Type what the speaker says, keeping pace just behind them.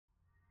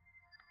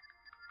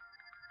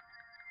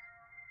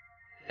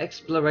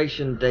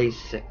Exploration Day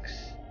 6.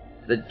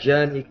 The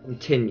journey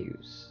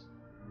continues.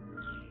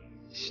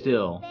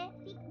 Still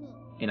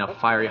in a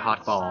fiery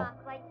hot ball.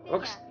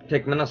 Rocks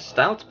Pikmin are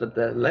stout, but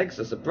their legs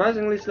are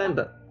surprisingly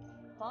slender.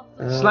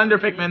 Slender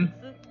Pikmin.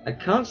 I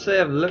can't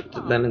say I've looked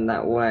at them in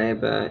that way,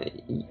 but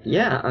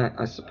yeah,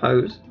 I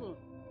suppose.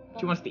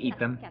 She wants to eat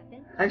them.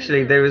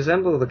 Actually, they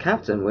resemble the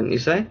captain, wouldn't you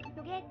say?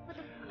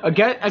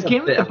 Again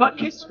bit with the of- butt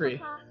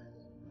history.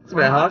 It's a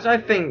bit harsh.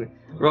 I think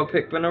rock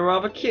Pikmin are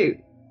rather cute.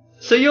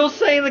 So you're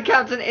saying the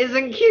captain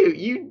isn't cute?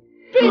 You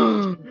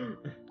bitch!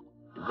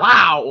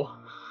 Wow.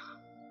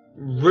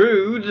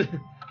 Rude.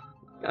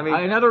 I mean,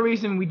 Another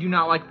reason we do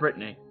not like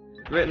Brittany.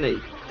 Brittany,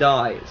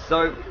 die.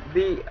 So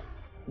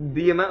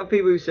the amount of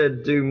people who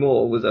said do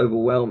more was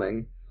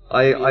overwhelming.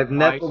 I've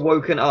never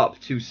woken up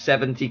to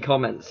 70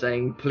 comments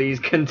saying please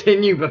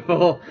continue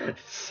before.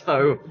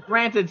 So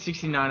Granted,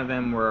 69 of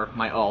them were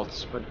my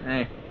alts, but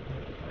hey,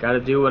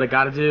 gotta do what I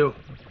gotta do.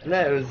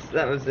 no,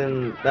 that was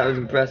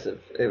impressive.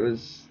 It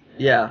was,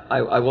 yeah,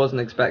 I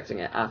wasn't expecting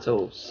it at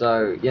all.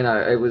 So you know,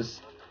 it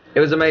was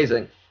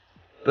amazing.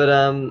 But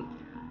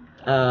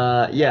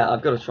yeah,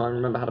 I've got to try and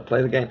remember how to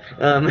play the game.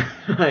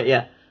 Right,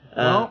 yeah.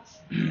 Well,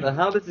 So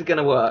how this is going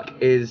to work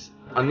is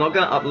I'm not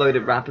going to upload it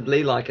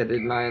rapidly like I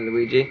did Mario and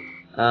Luigi.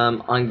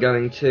 I'm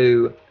going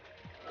to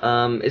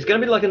it's going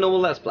to be like a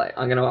normal Let's Play.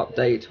 I'm going to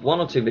update 1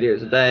 or 2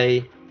 videos a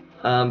day.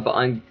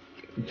 But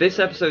this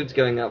episode's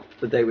going up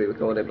the day we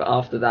record it, but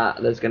after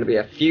that there's going to be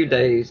a few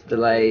days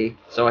delay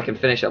so I can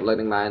finish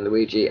uploading Mario and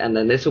Luigi, and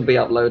then this will be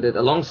uploaded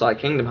alongside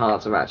Kingdom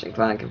Hearts and Ratchet &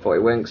 Clank and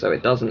 40 Winks, so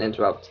it doesn't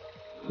interrupt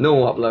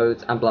normal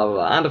uploads, and blah blah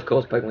blah, and of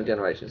course Pokemon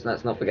Generations,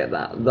 let's not forget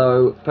that.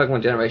 Though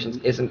Pokemon Generations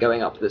isn't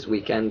going up this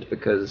weekend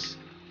because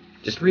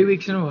just 3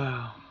 weeks in a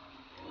row.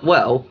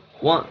 well,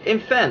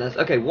 in fairness,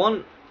 okay,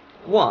 week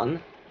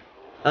 1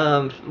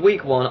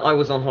 I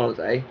was on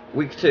holiday.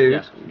 Week 2,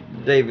 Yes.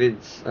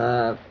 David's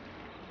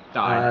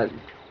Died.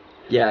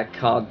 yeah,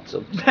 card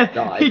sort of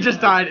died. He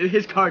just died.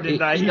 His card didn't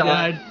die. He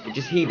died.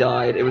 He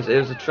died. It was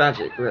a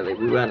tragic, really.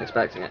 We weren't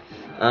expecting it.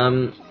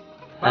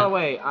 By the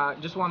way,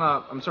 I'm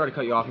sorry to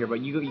cut you off here,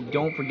 but you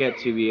don't forget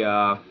to be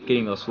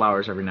getting those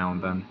flowers every now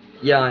and then.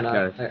 Yeah, I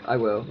know. Got it. I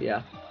will.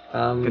 Yeah.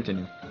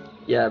 Continue.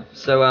 Yeah.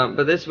 So,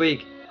 but this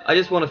week I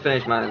just want to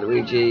finish Mario and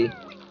Luigi.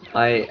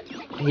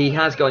 He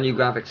has got a new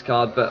graphics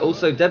card, but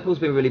also Deadpool's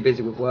been really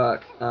busy with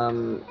work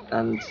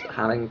and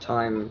having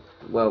time.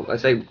 Well, I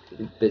say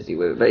busy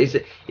with it, but he's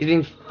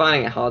been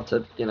finding it hard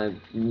to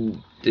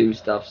do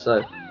stuff.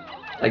 So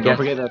I Don't guess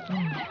forget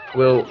that.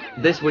 we'll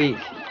this week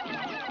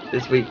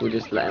we'll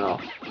just let him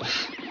off.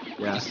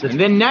 Yeah. And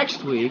then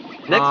next week,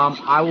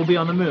 I will be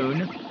on the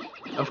moon,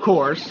 of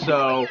course.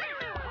 So.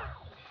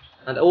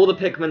 And all the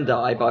Pikmin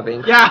die by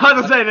being Yeah, I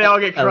was gonna say they all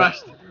get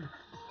crushed.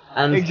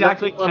 and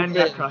Exactly, someone 10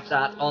 got hit crushed.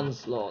 that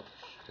onslaught.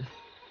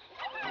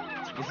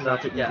 This is how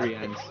Pikmin Yeah. 3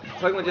 ends.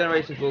 Pokemon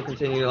Generations will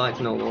continue like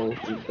normal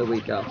the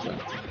week after.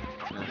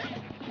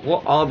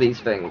 What are these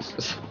things?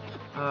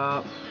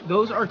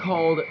 Those are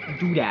called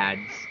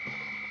doodads.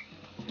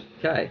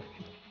 Okay.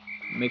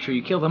 Make sure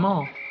you kill them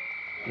all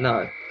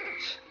No.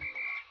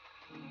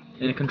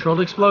 in a controlled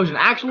explosion.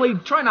 Actually,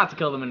 try not to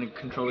kill them in a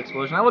controlled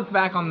explosion. I looked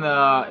back on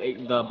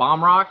the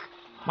bomb rock.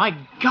 My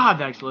God,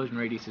 that explosion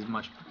radius is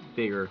much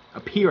bigger.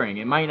 Appearing,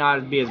 it might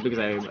not be as big as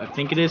I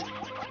think it is.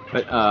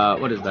 But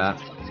what is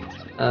that?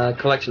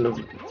 Collection of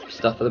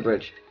stuff for the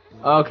bridge.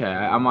 Okay,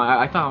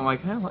 I thought I'm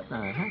like, hey, what the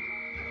heck?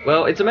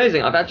 Well, it's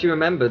amazing. I've actually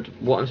remembered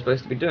what I'm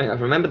supposed to be doing.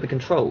 I've remembered the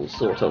controls,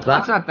 sort of.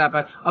 That's not that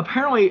bad.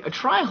 Apparently,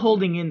 try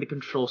holding in the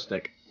control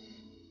stick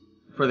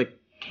for the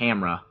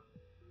camera.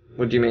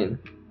 What do you mean?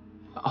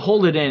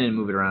 Hold it in and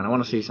move it around. I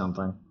want to see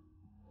something.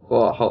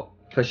 Or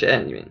push it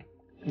in, you mean?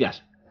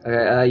 Yes.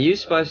 Okay,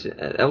 use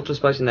ultra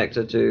spicy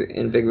nectar to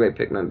invigorate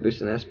Pikmin,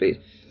 boosting their speed.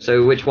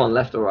 So which one,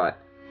 left or right?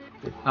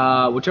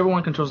 Whichever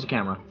one controls the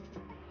camera.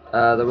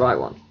 The right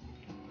one.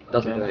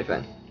 Doesn't Okay. do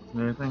anything.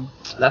 Anything?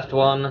 Left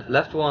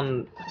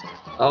one.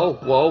 Oh,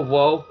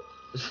 whoa.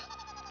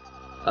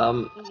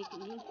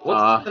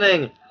 What's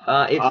happening?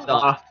 It's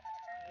not.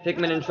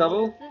 Pikmin in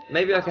trouble?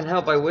 Maybe I can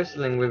help by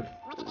whistling with...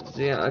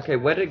 Yeah, okay,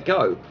 where did it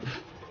go?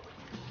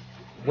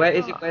 Where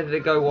is it? Where did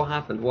it go? What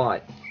happened?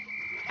 Why?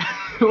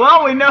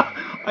 Well, we know.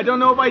 I don't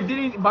know if I did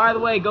it. By the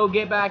way, go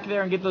get back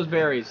there and get those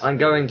berries. I'm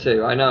going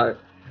to, I know.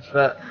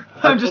 But...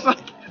 I'm just like...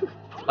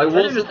 I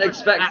wasn't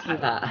expecting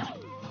that.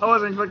 I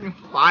wasn't expecting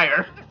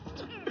fire.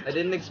 I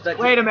didn't expect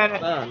Wait it a minute. to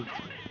burn.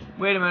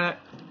 Wait a minute.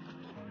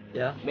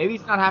 Yeah? Maybe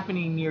it's not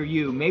happening near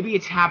you. Maybe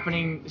it's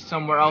happening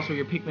somewhere else where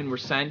your Pikmin were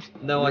sent.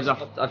 No,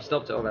 I've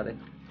stopped it already.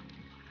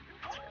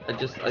 I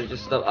just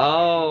stopped.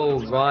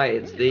 Oh, right,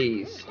 it's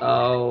these.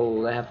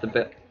 Oh, they have the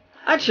bit.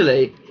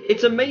 Actually,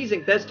 it's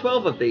amazing. There's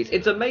 12 of these.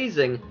 It's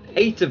amazing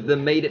 8 of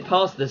them made it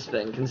past this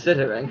thing,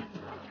 considering.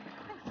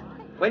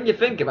 When you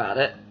think about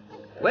it,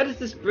 where does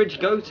this bridge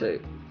go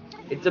to?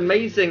 It's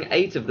amazing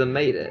 8 of them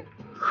made it.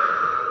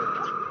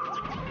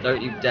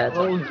 Don't you dare.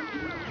 Oh,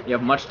 you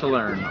have much to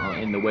learn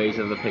in the ways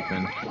of the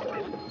Pikmin.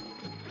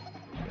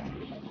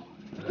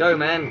 Go,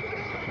 man.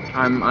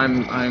 I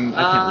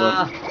can't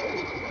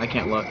look. I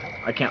can't look.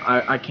 I can't.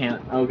 I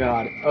can't. Oh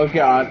god. Oh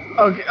god.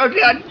 Oh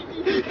god.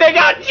 They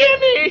got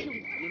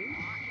Jimmy.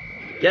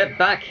 Get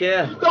back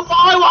here. The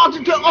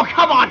Wollywonks are oh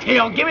come on,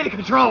 Teal. Give me the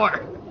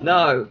controller.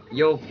 No,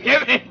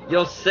 Give me.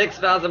 you're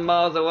 6,000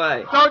 miles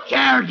away. Don't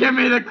care. Give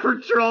me the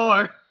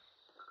controller.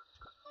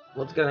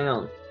 What's going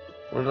on?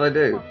 What did I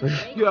do?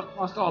 You have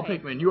lost all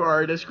Pikmin. You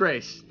are a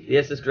disgrace. The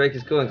SS Drake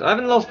is calling. I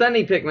haven't lost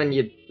any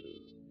Pikmin,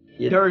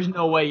 There is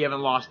no way you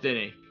haven't lost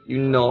any. you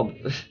knob.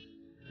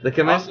 The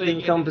commencing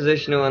Also,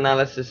 compositional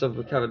analysis of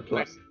recovered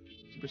plots.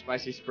 Super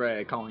spicy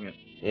spray, calling it.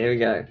 Here we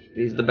go.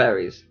 These are the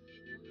berries.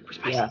 Super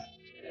spicy. Yeah.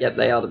 Yep,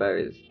 they are the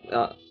berries.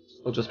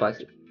 Ultra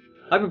spicy.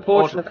 High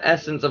proportion of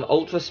essence of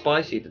ultra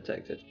spicy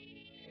detected.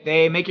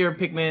 They make your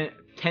Pikmin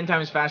 10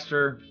 times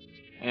faster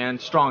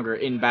and stronger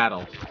in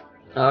battle.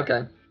 Oh,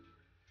 okay.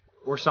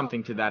 Or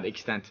something to that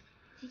extent.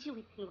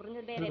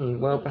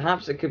 Well,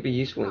 perhaps it could be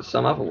useful in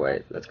some other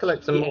way. Let's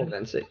collect some more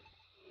then, see.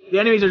 The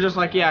enemies are just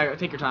like, yeah,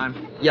 take your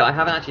time. Yeah, I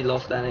haven't actually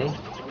lost any.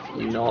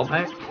 You knob.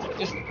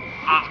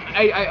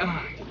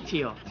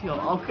 Teal,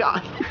 oh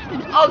god.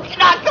 Oh,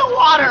 not the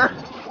water!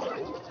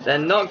 They're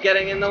not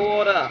getting in the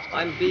water.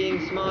 I'm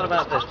being smart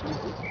about this.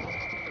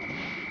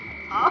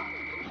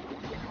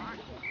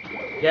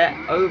 Get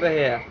over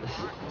here.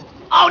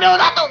 Oh no,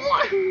 not the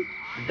water!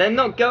 They're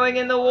not going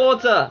in the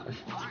water.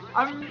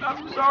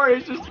 I'm sorry,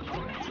 it's just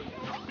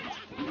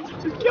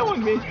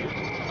killing me.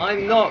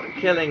 I'm not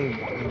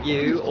killing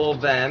you or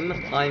them.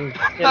 I'm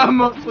killing...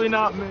 Mostly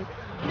not me.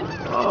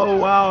 Oh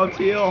wow,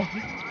 Teal.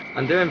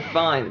 I'm doing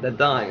fine. They're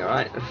dying,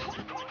 alright?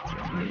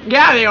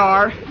 Yeah, they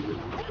are.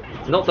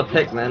 Not the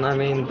Pikmin, I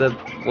mean the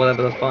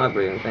whatever the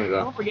fire-breathing things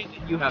are. Don't forget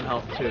that you have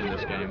health too in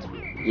this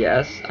game.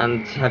 Yes,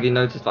 and have you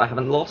noticed I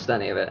haven't lost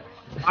any of it?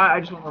 I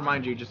just want to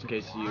remind you, just in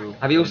case you...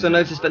 Have you also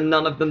noticed that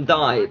none of them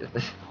died?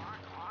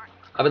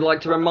 I would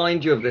like to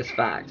remind you of this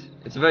fact.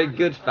 It's a very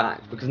good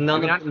fact, because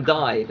none of them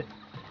died.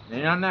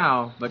 Maybe not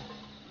now, but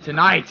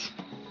tonight.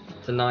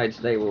 Tonight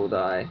they will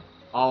die.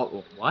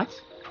 Oh, what?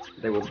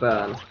 They will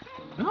burn.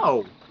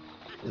 No.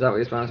 Is that what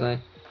you're trying to say?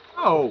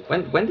 No.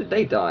 When did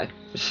they die?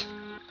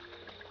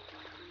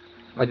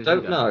 I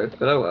don't know,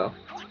 but oh well.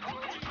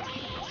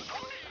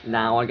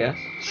 Now, I guess.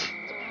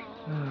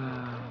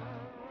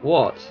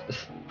 What?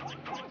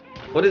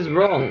 What is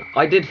wrong?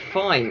 I did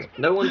fine.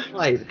 No one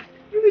died.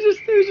 It was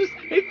just.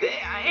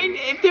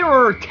 If there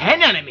were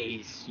 10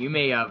 enemies, you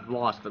may have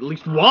lost at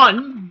least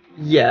one.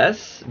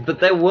 Yes, but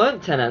there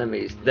weren't 10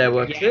 enemies. There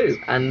were 2,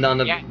 and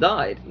none of Yes. them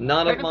died.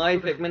 None of my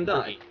Pikmin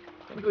died.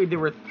 Technically, there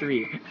were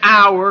 3.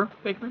 Our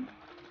Pikmin.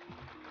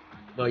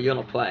 Well, you're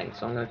not playing,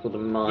 so I'm gonna call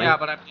them mine. Yeah,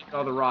 but I've taken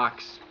all the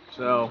rocks,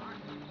 so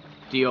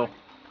deal.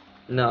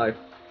 No.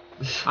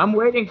 I'm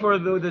waiting for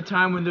the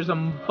time when there's a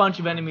bunch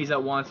of enemies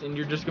at once, and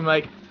you're just gonna be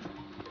like,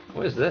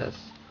 What is this?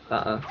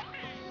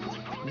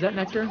 is that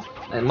nectar?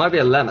 It might be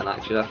a lemon,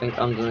 actually. I think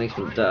underneath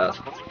some dirt.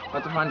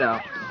 About to find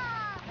out.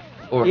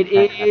 Or It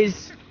a pear,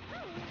 is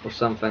or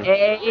something.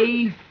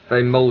 a.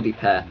 Very moldy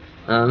pear.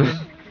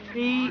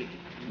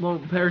 Well,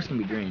 pears can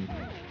be green.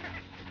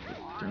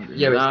 Turn green.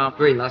 Yeah, it's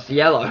green. That's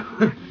yellow.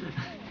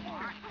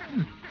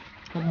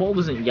 Well, mold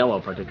isn't yellow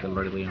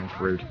particularly on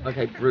fruit.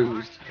 Okay,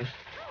 bruised.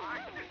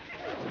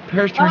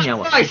 Pears turn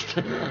yellow. Christ!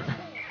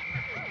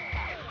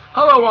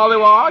 Hello,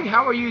 Wollywog.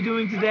 How are you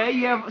doing today?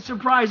 You have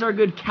surprised our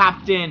good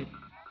captain.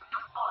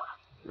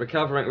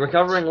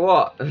 Recovering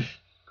what?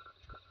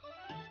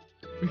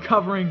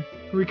 Recovering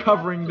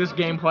this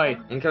gameplay.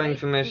 Incoming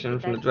information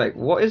from the Drake.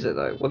 What is it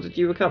though? What did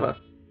you recover?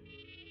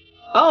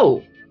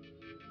 Oh!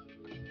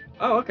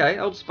 Oh, okay.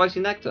 Old spicy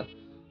nectar.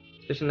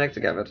 Sufficient nectar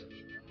gathered.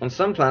 On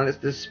some planets,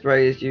 this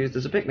spray is used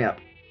as a pick-me-up.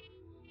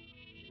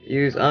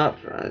 Use up.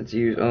 It's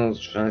used old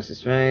spicy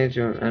spray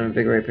to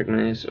invigorate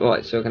Pikmin.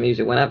 Alright, so I can use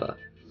it whenever.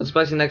 The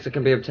spicy nectar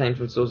can be obtained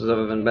from sources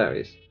other than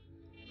berries.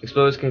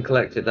 Explorers can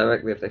collect it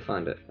directly if they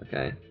find it.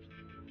 Okay.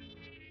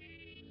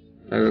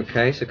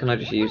 Okay, so can I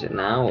just use it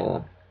now,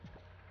 or...?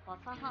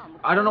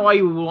 I don't know why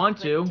you would want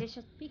to.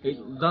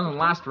 It doesn't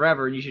last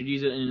forever, and you should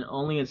use it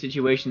only in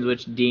situations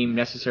which deem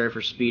necessary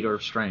for speed or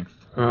strength.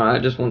 Alright, I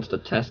just wanted to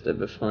test it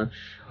before.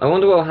 I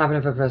wonder what will happen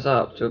if I press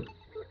up to...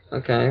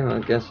 Okay, well, I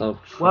guess I'll...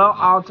 Well,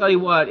 I'll tell you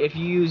what, if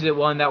you use it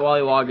when that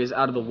Wollywog is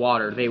out of the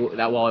water, that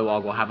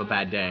Wollywog will have a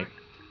bad day.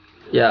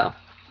 Yeah.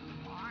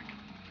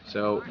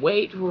 So,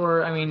 wait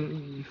for... I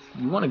mean,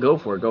 if you want to go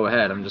for it, go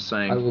ahead, I'm just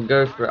saying. I will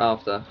go for it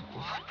after.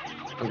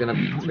 I'm gonna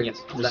bring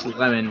Yes, this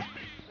lemon.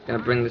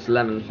 Gonna bring this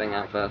lemon thing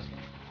out first.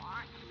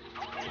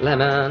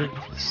 Lemon!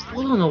 I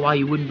still don't know why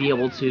you wouldn't be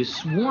able to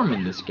swarm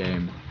in this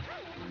game.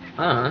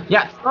 Ah.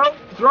 Yeah,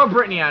 throw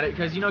Brittany at it,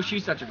 because you know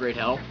she's such a great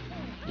help.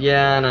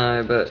 Yeah, I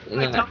know, but you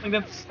Like know, telling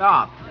them to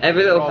stop.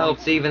 every little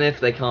helps, even if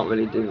they can't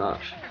really do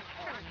much.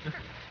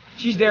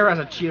 She's there as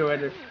a Cheeto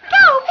editor.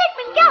 Go,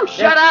 Pikmin, go!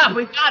 Shut up!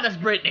 We got this,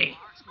 Brittany!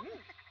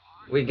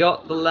 We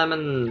got the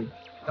lemon.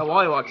 That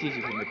Wollywog sees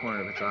you from the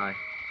corner of its eye.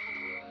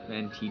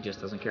 And he just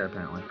doesn't care,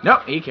 apparently.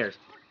 Nope, he cares.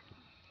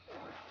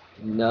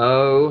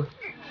 No.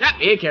 Yep,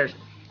 he cares.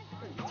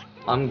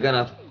 I'm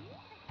gonna...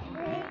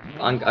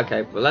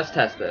 Okay, well let's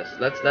test this.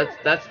 Let's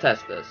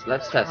test this.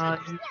 Let's test it.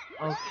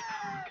 Okay.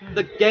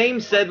 The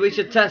game said we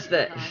should test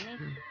it.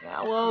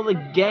 Yeah, well, the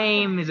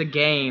game is a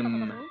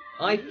game.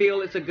 I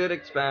feel it's a good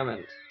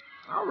experiment.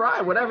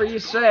 Alright, whatever you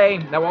say.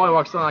 That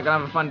Wallywog's still not gonna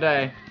have a fun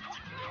day.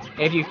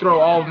 If you throw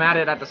all of them at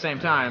it at the same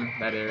time,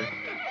 that is.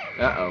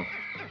 Uh-oh.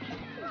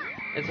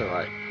 It's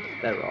alright.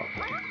 They're wrong.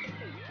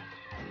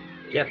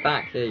 Get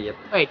back here, you...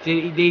 Wait,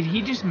 did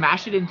he just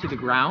mash it into the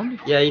ground?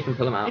 Yeah, you can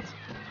pull them out.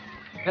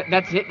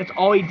 That's it? That's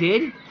all he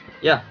did?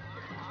 Yeah.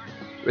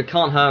 We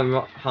can't harm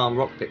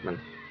rock Pikmin.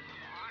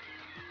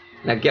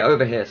 Now get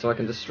over here so I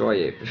can destroy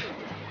you.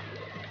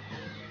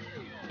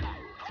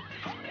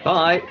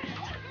 Bye!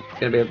 It's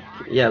gonna be a...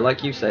 Yeah,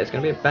 like you say, it's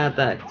gonna be a bad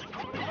day.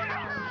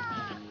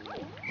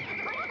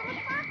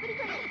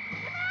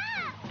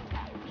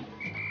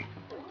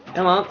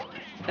 Come on.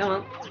 Come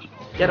on.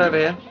 Get over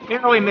here.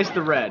 Barely missed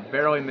the red.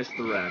 Barely missed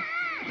the red.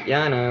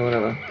 Yeah, I know,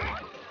 whatever.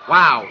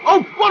 Wow.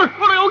 Oh, water!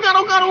 Water! Oh god!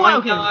 Oh god!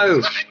 Oh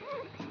god!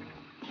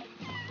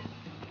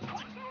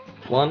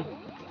 No! One.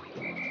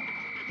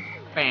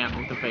 Bam!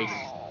 With the face.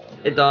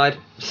 It died.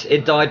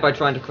 It died by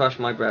trying to crush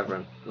my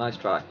brethren. Nice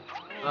try.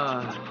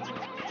 I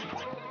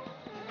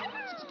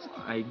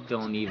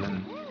don't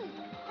even...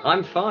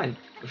 I'm fine.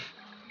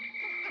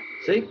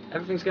 See?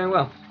 Everything's going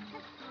well.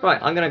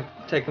 Right, I'm gonna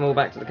take them all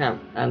back to the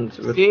camp and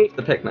with See?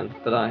 the Pikmin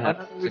that I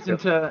have.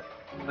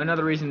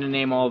 Another reason to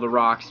name all the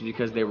rocks is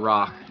because they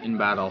rock in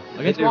battle.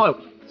 Against do.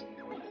 Wallywog.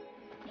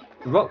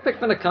 The rock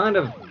Pikmin are kind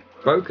of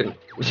broken.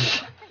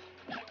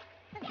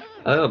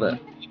 A little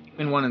bit.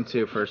 In 1 and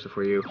 2 first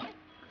before you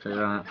say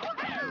that.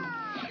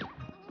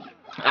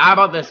 How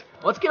about this?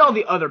 Let's get all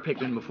the other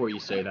Pikmin before you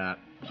say that.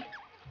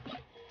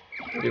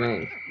 What do you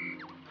mean?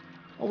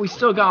 Well, we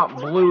still got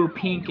blue,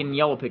 pink, and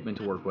yellow Pikmin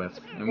to work with.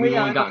 And we've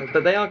only got...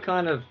 But they are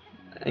kind of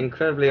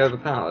incredibly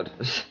overpowered.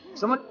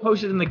 Someone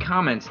posted in the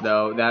comments,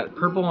 though, that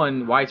purple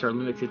and whites are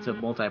limited to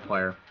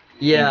multiplayer.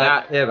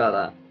 Yeah, I hear about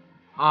that.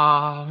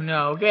 Oh,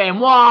 no,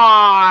 game,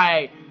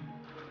 why?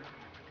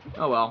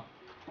 Oh, well.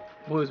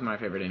 Blue's my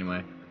favorite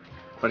anyway.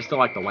 But I still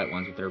like the white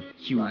ones with their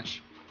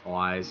huge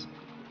eyes.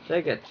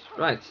 Take it.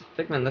 Right,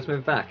 Pikmin, let's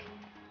move back.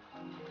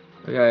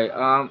 Okay,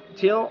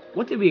 Teal,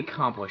 what did we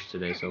accomplish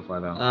today so far,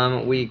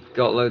 though? We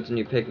got loads of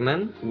new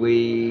Pikmin.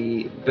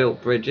 We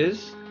built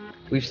bridges.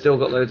 We've still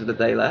got loads of the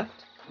day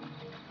left.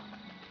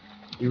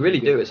 You really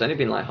do. It's only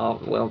been like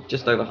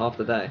just over half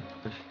the day.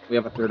 We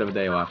have a third of a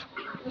day left.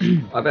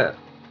 I bet.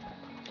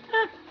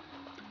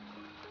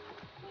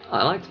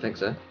 I like to think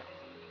so.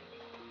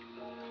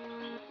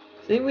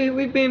 See,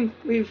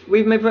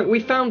 we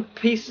found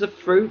pieces of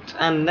fruit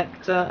and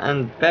nectar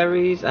and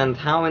berries, and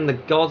how in the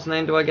God's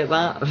name do I get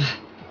that?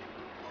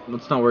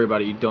 Let's not worry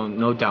about it. You don't,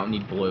 no doubt,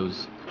 need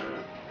blues.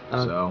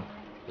 So.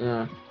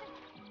 Yeah.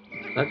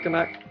 Don't come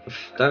back.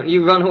 Don't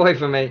you run away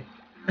from me.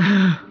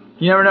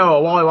 You never know.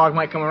 A Wallywog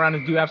might come around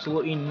and do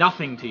absolutely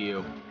nothing to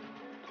you.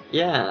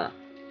 Yeah.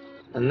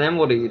 And then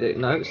what do you do?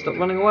 No, stop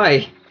running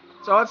away.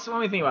 So let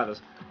me think about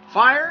this.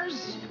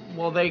 Fires,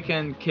 well, they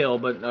can kill,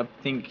 but I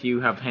think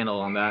you have handle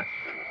on that.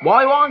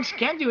 Wallywogs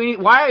can't do any.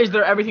 Why is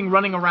there everything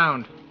running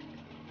around?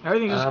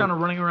 Everything's just kind of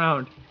running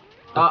around.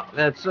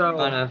 That's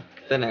kind of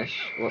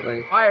finish what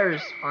they...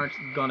 Fires aren't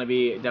gonna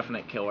be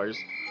definite killers.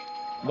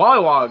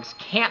 Wallywog's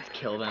can't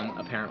kill them,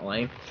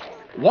 apparently.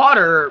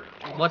 Water,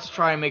 let's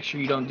try and make sure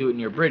you don't do it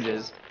near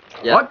bridges.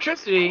 Yep.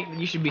 Electricity,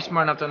 you should be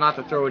smart enough to not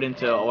to throw it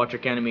into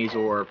electric enemies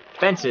or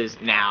fences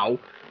now.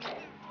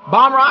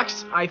 Bomb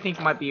rocks, I think,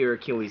 might be your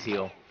Achilles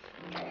heel.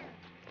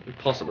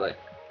 Possibly.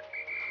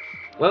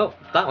 Well,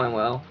 that went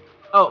well.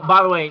 Oh,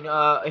 by the way,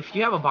 if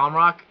you have a bomb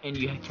rock and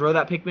you throw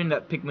that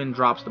Pikmin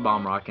drops the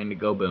bomb rock and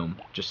go boom,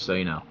 just so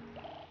you know.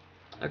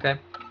 Okay.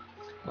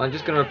 Well, I'm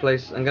just going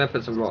to I'm going to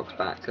put some rocks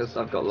back, because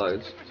I've got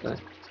loads, so...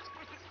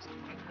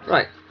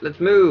 Right,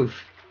 let's move.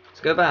 Let's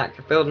go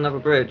back, build another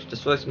bridge,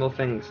 destroy some more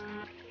things.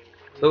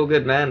 It's all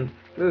good, man.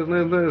 Move,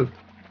 move, move.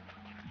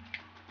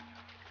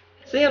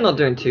 See, I'm not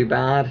doing too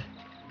bad.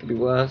 Could be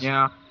worse.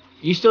 Yeah.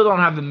 You still don't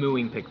have the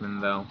mooing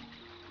Pikmin, though.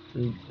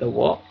 The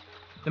what?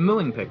 The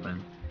mooing Pikmin.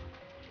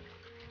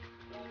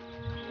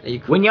 Are you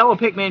cool? When yellow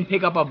Pikmin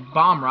pick up a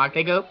bomb rock,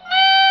 they go...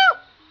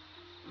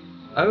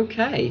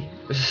 Okay.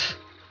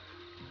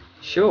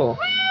 Sure.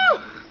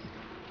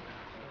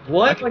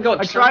 Why have I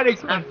got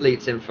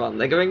athletes in front?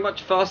 They're going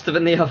much faster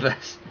than the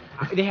others.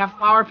 They have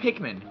flower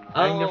Pikmin.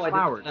 Oh, I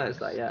didn't notice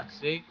that, yeah.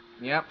 See?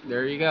 Yep,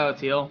 there you go,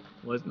 Teal.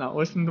 Let's not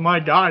listen to my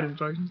guide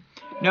instructions.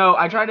 No,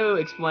 I tried to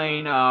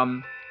explain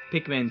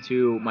Pikmin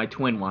to my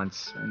twin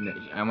once, and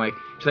I'm like,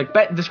 she's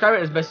like, describe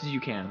it as best as you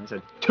can. I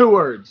said, 2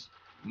 words.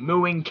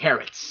 Mooing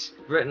carrots.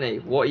 Brittany,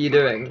 what are you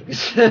doing?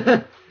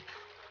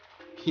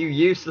 You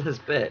useless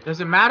bit. Does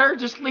it matter?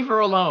 Just leave her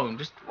alone.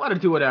 Just let her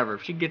do whatever.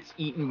 If she gets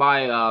eaten by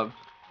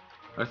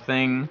a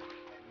thing,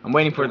 I'm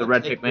waiting for the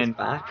red Pikmin.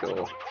 Back,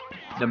 or?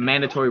 The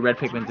mandatory red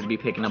Pikmin to be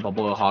picking up a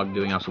blue hog,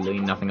 doing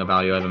absolutely nothing of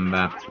value other than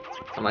that.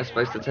 Am I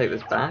supposed to take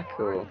this back,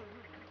 or?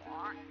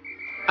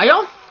 I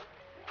don't.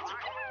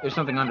 There's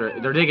something under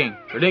it. They're digging.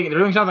 They're digging. They're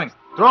doing something.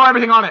 Throw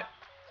everything on it.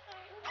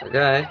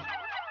 Okay.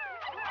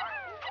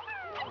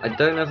 I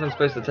don't know if I'm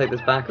supposed to take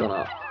this back or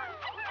not.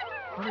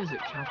 What is it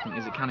counting?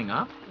 Is it counting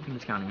up? I think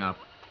it's counting up.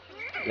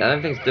 Yeah, I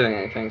don't think it's doing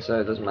anything, so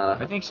it doesn't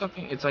matter. I think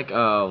something. It's like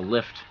a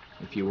lift.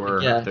 If you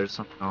were, Yeah. if there's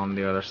something on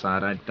the other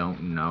side, I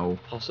don't know.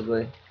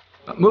 Possibly.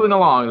 Moving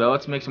along though,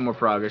 let's make some more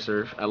progress,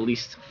 or at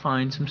least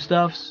find some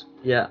stuffs.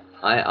 Yeah,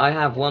 I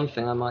have one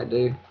thing I might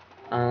do,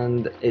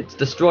 and it's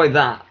destroy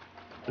that.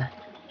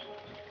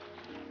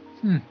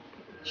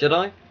 Should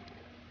I?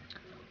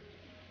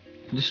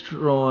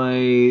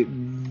 Destroy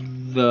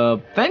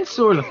the fence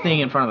or the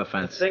thing in front of the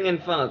fence? Thing in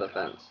front of the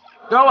fence.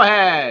 Go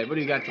ahead. What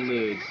do you got to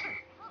lose?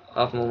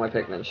 Off from all my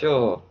Pikmin,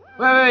 sure.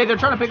 Wait, they're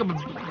trying to pick up a...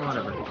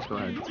 Whatever, just go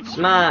ahead.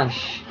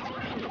 Smash!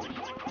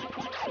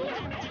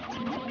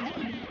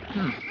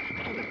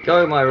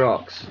 Go, my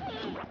rocks.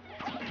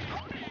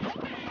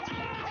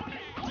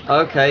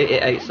 Okay,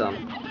 it ate some.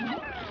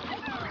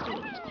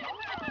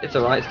 It's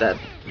alright, it's dead.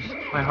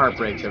 My heart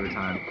breaks every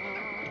time.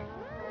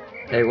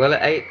 Okay, well,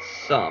 it ate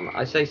some.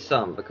 I say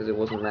some because it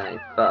wasn't many,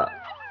 but...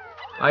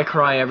 I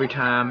cry every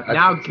time. Okay,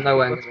 Now, no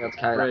way I'm gonna be able to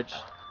carry that.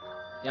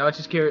 Yeah, let's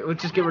just get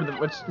rid of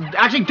the...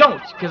 Actually,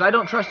 don't! Because I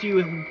don't trust you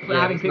with having there's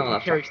not people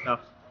enough carry time. stuff.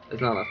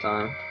 There's not enough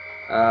time.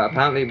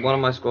 Apparently one of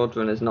my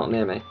squadron is not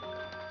near me.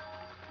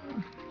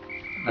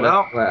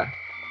 Well... Where?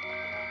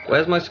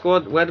 Where's my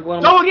squad? Where did one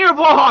of Don't look near the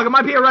blowhog! It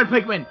might be a red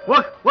Pikmin!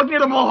 Look near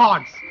the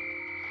blowhogs!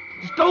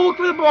 Just don't look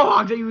for the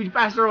blowhogs that you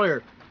passed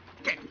earlier!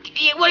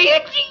 What are you...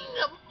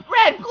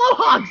 Red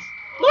blowhogs!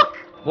 Look!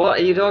 What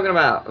are you talking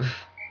about?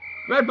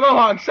 Red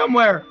blowhog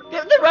somewhere!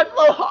 The red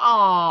blowhog!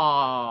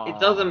 Aww. It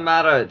doesn't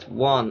matter, it's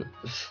one.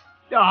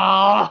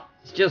 Aww.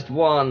 It's just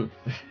one.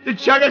 Did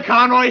Chugga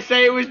Conroy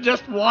say it was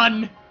just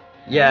one?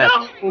 Yeah.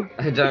 No!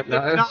 I don't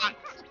know. It's not.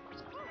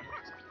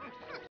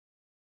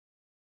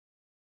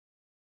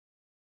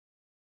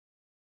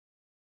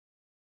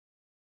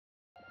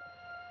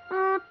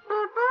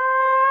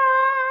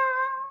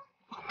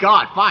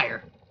 God,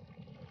 fire!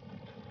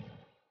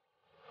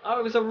 Oh,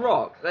 it was a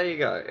rock. There you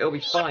go. It'll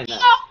be fine now.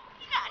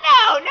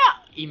 No!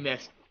 He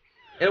missed.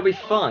 It'll be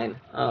fine.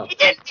 Oh. He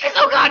did.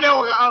 Oh God,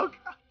 no! Oh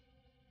God.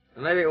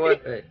 Maybe it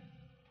won't be.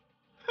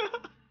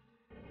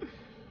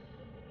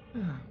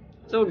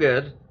 It's all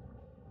good.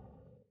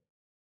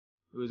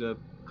 It was a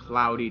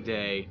cloudy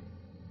day.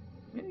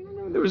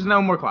 There was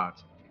no more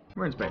clouds.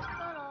 We're in space.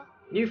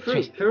 New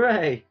fruit.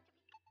 Hooray.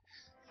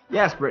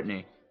 Yes,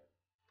 Brittany.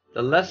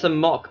 The lesser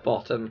mock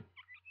bottom.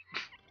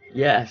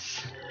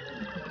 Yes.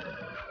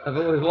 I've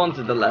always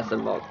wanted the lesser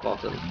mock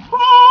bottom.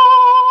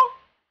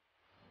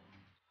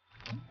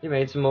 You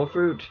made some more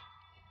fruit.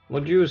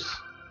 More juice.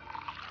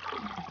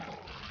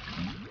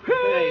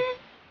 Hooray.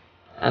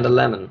 And a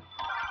lemon.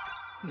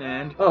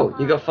 And Oh,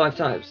 you got 5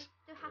 types.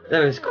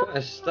 There is quite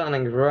a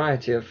stunning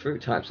variety of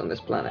fruit types on this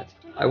planet.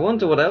 I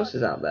wonder what else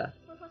is out there.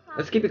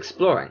 Let's keep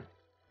exploring.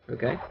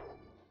 Okay.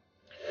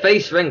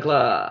 Face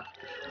wrinkler.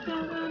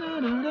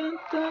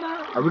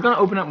 are we gonna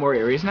open up more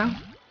areas now?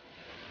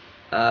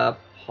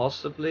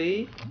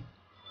 Possibly.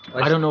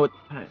 I don't know what.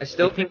 I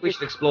still think we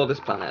should explore this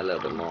planet a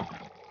little bit more.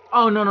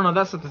 Oh no,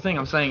 that's not the thing.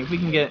 I'm saying if we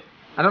can get.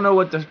 I don't know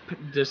what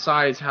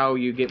decides how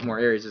you get more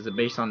areas. Is it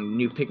based on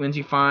new Pikmins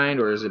you find,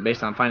 or is it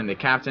based on finding the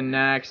captain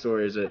next,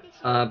 or is it?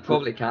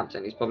 Probably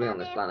Captain. He's probably on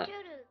this planet.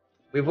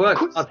 We've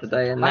worked hard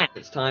today, and now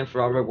it's time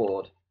for our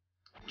reward.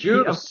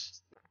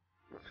 Juice!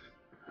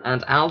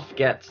 And Alf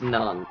gets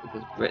none,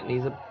 because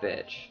Brittany's a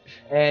bitch.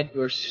 And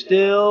you're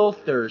still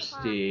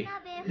thirsty.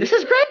 This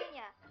is great!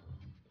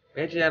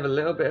 We actually have a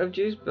little bit of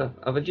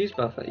a juice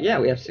buffer. Yeah,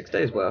 we have 6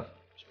 days worth.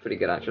 It's pretty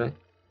good, actually.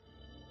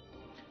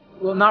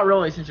 Well, not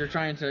really, since you're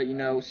trying to, you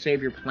know,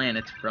 save your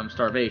planet from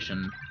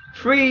starvation.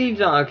 3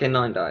 died. Okay,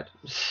 9 died.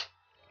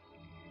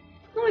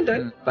 9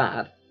 died.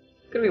 Bad.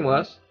 Could have been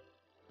worse.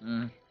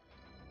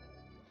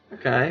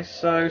 Okay,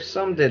 so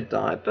some did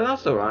die, but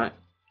that's alright.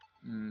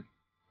 It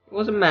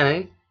wasn't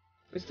many.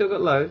 We still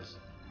got loads.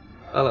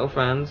 Our little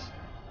friends.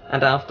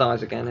 And Alf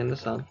dies again in the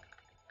sun.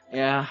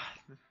 Yeah.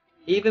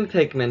 Even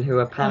Pikmin who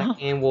are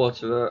panicking in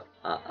water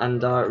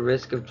and are at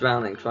risk of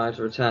drowning try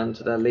to return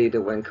to their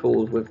leader when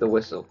called with the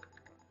whistle.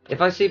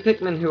 If I see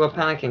Pikmin who are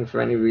panicking for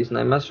any reason,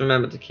 I must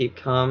remember to keep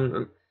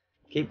calm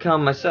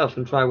myself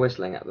and try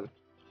whistling at them.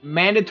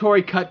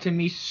 Mandatory cut to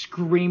me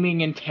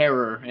screaming in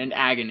terror and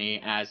agony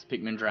as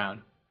Pikmin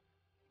drowned.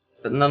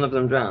 But none of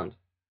them drowned.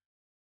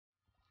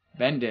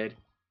 Ben did.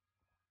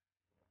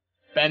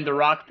 Ben the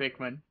Rock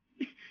Pikmin.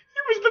 He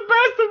was the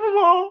best of them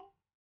all!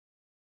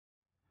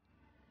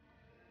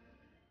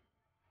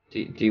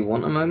 Do you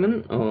want a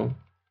moment, or...?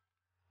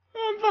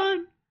 I'm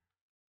fine.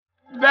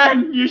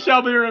 Ben, you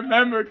shall be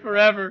remembered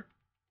forever.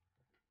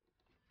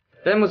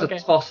 Ben was Okay. a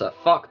tosser.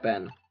 Fuck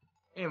Ben.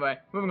 Anyway,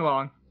 moving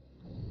along.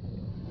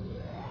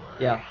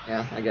 Yeah,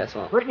 I guess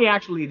not. Brittany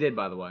actually did,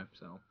 by the way,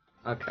 so.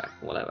 Okay,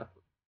 whatever.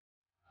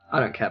 I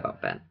don't care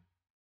about Ben.